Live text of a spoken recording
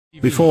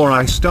Before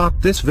I start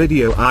this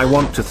video, I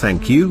want to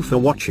thank you for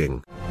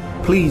watching.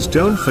 Please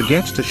don't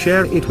forget to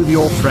share it with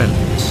your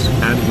friends,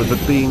 and with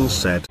that being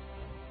said,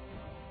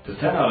 to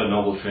send out a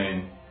noble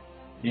train,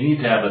 you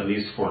need to have at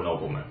least 4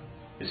 noblemen,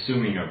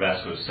 assuming your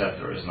Vasco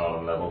Scepter is not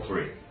on level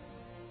 3.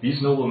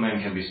 These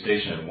noblemen can be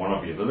stationed in one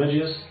of your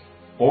villages,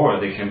 or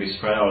they can be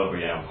spread out over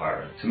your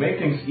empire. To make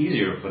things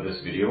easier for this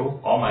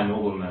video, all my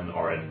noblemen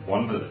are in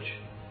one village.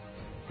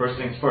 First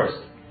things first,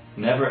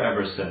 never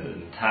ever send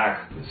an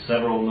attack with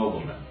several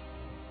noblemen.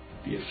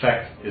 The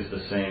effect is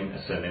the same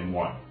as sending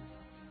one.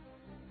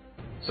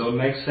 So it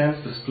makes sense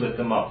to split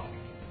them up.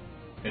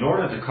 In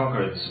order to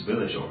conquer this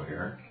village over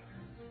here,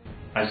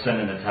 I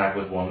send an attack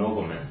with 1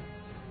 nobleman.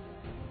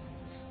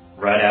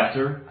 Right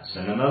after, I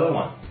send another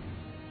one.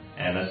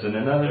 And I send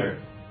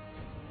another.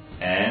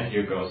 And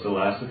here goes the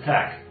last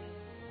attack.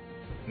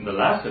 In the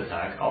last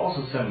attack, I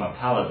also send my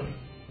paladin.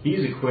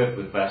 He's equipped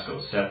with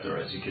Vasco's Scepter,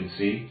 as you can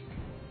see,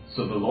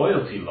 so the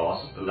loyalty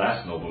loss of the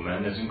last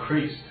nobleman is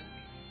increased.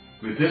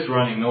 With this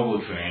running noble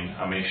train,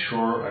 I make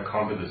sure I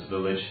conquer this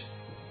village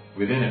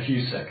within a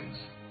few seconds.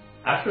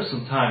 After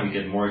some time, you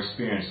get more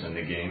experience in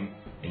the game,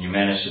 and you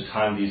manage to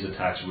time these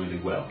attacks really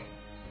well,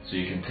 so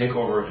you can take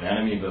over an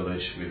enemy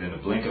village within a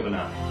blink of an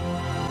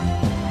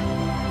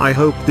eye. I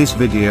hope this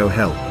video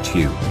helped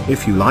you.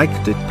 If you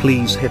liked it,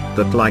 please hit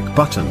that like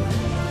button.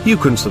 You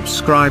can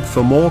subscribe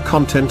for more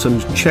content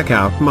and check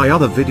out my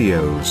other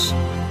videos.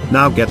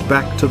 Now get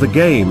back to the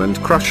game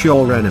and crush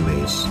your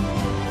enemies.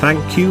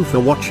 Thank you for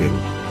watching.